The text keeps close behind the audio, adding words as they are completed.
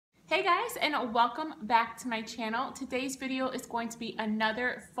Hey guys, and welcome back to my channel. Today's video is going to be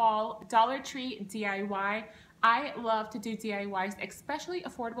another fall Dollar Tree DIY. I love to do DIYs, especially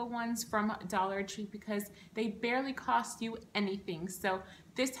affordable ones from Dollar Tree because they barely cost you anything. So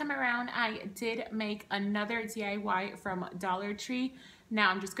this time around I did make another DIY from Dollar Tree. Now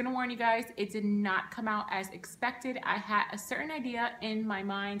I'm just gonna warn you guys, it did not come out as expected. I had a certain idea in my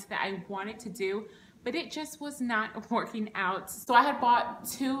mind that I wanted to do, but it just was not working out. So I had bought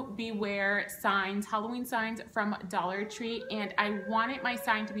two Beware signs, Halloween signs from Dollar Tree, and I wanted my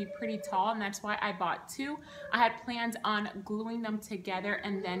sign to be pretty tall, and that's why I bought two. I had planned on gluing them together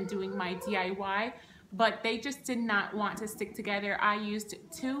and then doing my DIY, but they just did not want to stick together. I used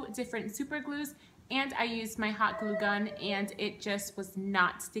two different super glues and I used my hot glue gun and it just was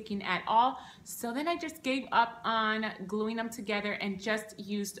not sticking at all. So then I just gave up on gluing them together and just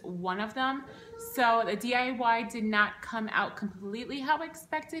used one of them. So the DIY did not come out completely how I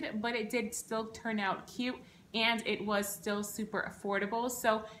expected, but it did still turn out cute and it was still super affordable.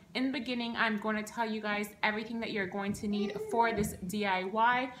 So in the beginning, I'm going to tell you guys everything that you're going to need for this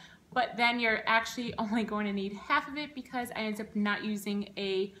DIY. But then you're actually only going to need half of it because I ended up not using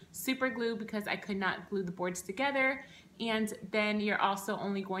a super glue because I could not glue the boards together. And then you're also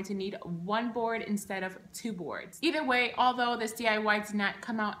only going to need one board instead of two boards. Either way, although this DIY did not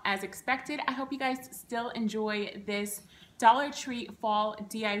come out as expected, I hope you guys still enjoy this Dollar Tree fall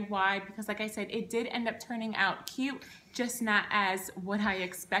DIY because like I said, it did end up turning out cute, just not as what I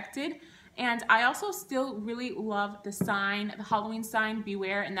expected. And I also still really love the sign, the Halloween sign,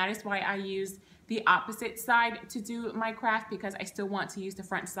 Beware, and that is why I used the opposite side to do my craft because I still want to use the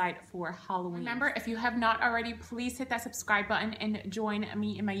front side for Halloween. Remember, if you have not already, please hit that subscribe button and join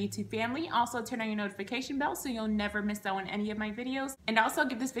me in my YouTube family. Also, turn on your notification bell so you'll never miss out on any of my videos. And also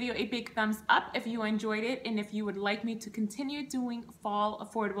give this video a big thumbs up if you enjoyed it and if you would like me to continue doing fall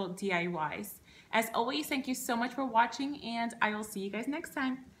affordable DIYs. As always, thank you so much for watching and I will see you guys next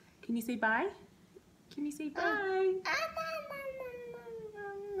time. Can you say bye? Can you say bye?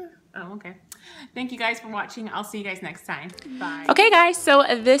 Oh, okay. Thank you guys for watching. I'll see you guys next time. Bye. Okay guys, so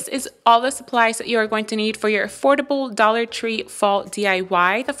this is all the supplies that you are going to need for your affordable Dollar Tree fall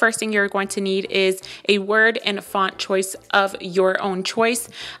DIY. The first thing you're going to need is a word and font choice of your own choice.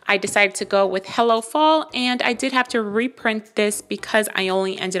 I decided to go with Hello Fall and I did have to reprint this because I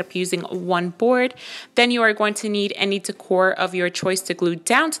only ended up using one board. Then you are going to need any decor of your choice to glue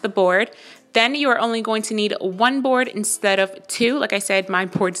down to the board. Then you are only going to need one board instead of two. Like I said, my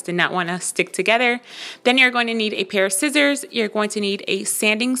boards did not want to stick together. Then you're going to need a pair of scissors. You're going to need a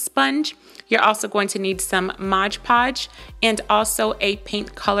sanding sponge. You're also going to need some Mod Podge and also a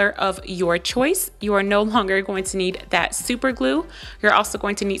paint color of your choice. You are no longer going to need that super glue. You're also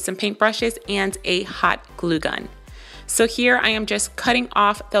going to need some paint brushes and a hot glue gun. So here I am just cutting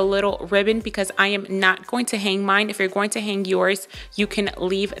off the little ribbon because I am not going to hang mine. If you're going to hang yours, you can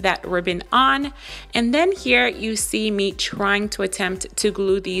leave that ribbon on. And then here you see me trying to attempt to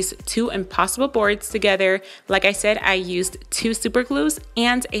glue these two impossible boards together. Like I said, I used two super glues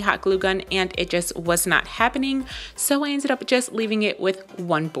and a hot glue gun and it just was not happening. So I ended up just leaving it with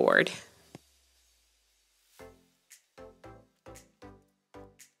one board.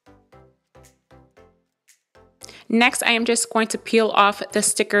 Next, I am just going to peel off the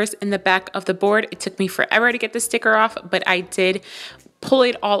stickers in the back of the board. It took me forever to get the sticker off, but I did pull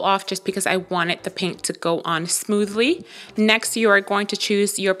it all off just because I wanted the paint to go on smoothly. Next, you are going to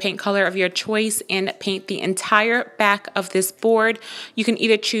choose your paint color of your choice and paint the entire back of this board. You can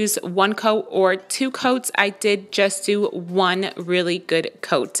either choose one coat or two coats. I did just do one really good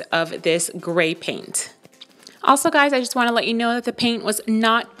coat of this gray paint. Also guys, I just want to let you know that the paint was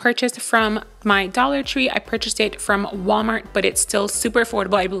not purchased from my Dollar Tree. I purchased it from Walmart, but it's still super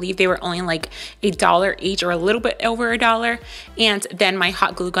affordable. I believe they were only like $1 each or a little bit over $1. And then my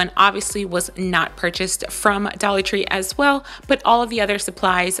hot glue gun obviously was not purchased from Dollar Tree as well, but all of the other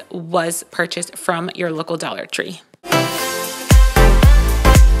supplies was purchased from your local Dollar Tree.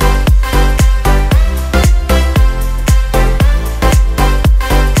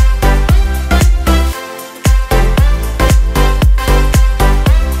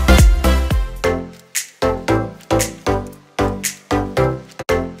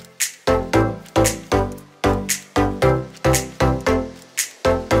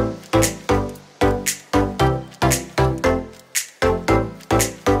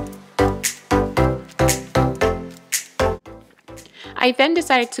 I then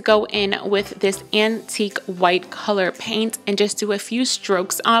decided to go in with this antique white color paint and just do a few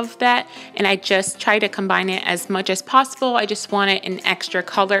strokes of that, and I just try to combine it as much as possible. I just wanted an extra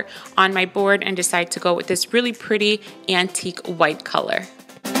color on my board and decided to go with this really pretty antique white color.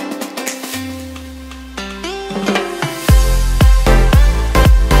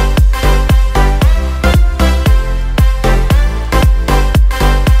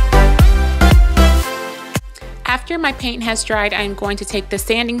 After my paint has dried, I'm going to take the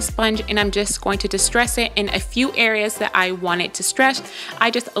sanding sponge and I'm just going to distress it in a few areas that I want it to stress.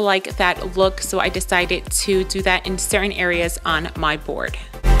 I just like that look, so I decided to do that in certain areas on my board.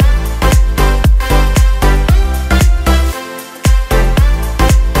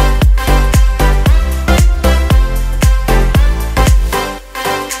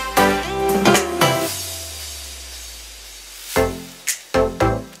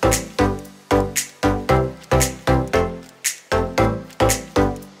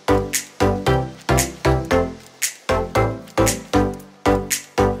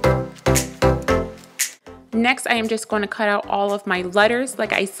 Next, I am just going to cut out all of my letters.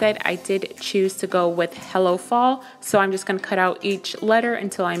 Like I said, I did choose to go with Hello Fall, so I'm just going to cut out each letter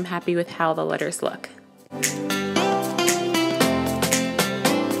until I'm happy with how the letters look.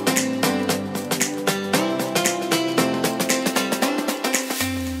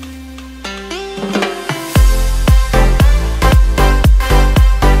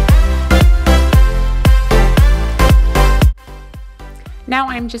 Now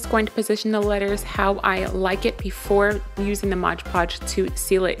I'm just going to position the letters how I like it before using the Mod Podge to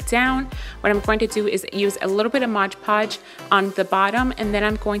seal it down. What I'm going to do is use a little bit of Mod Podge on the bottom, and then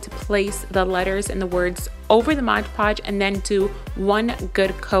I'm going to place the letters and the words over the Mod Podge and then do one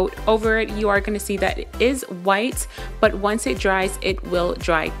good coat over it. You are going to see that it is white, but once it dries, it will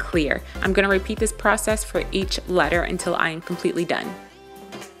dry clear. I'm going to repeat this process for each letter until I am completely done.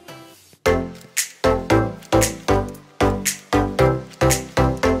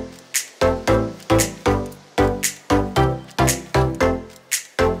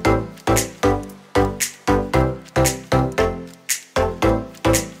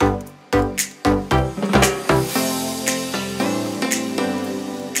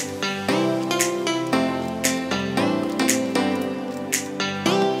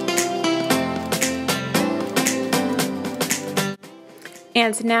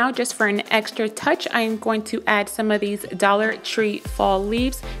 And now, just for an extra touch, I am going to add some of these Dollar Tree fall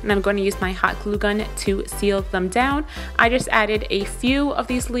leaves, and I'm going to use my hot glue gun to seal them down. I just added a few of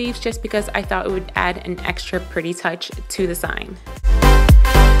these leaves just because I thought it would add an extra pretty touch to the sign.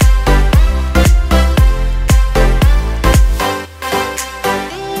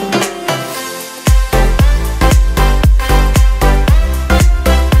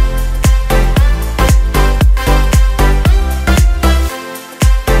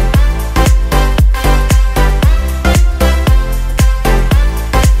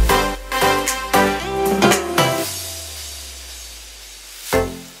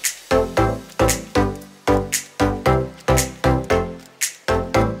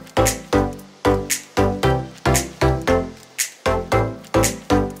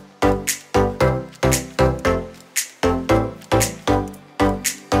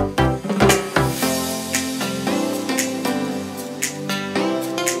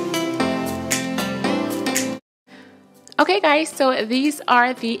 Okay guys, so these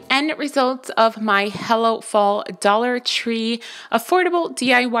are the end results of my Hello Fall Dollar Tree affordable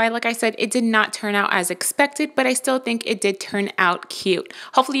DIY. Like I said, it did not turn out as expected, but I still think it did turn out cute.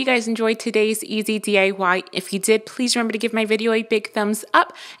 Hopefully you guys enjoyed today's easy DIY. If you did, please remember to give my video a big thumbs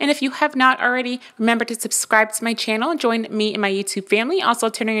up. And if you have not already, remember to subscribe to my channel and join me in my YouTube family. Also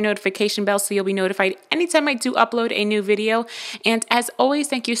turn on your notification bell so you'll be notified anytime I do upload a new video. And as always,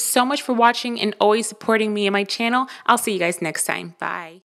 thank you so much for watching and always supporting me and my channel. I'll see you guys next time. Bye.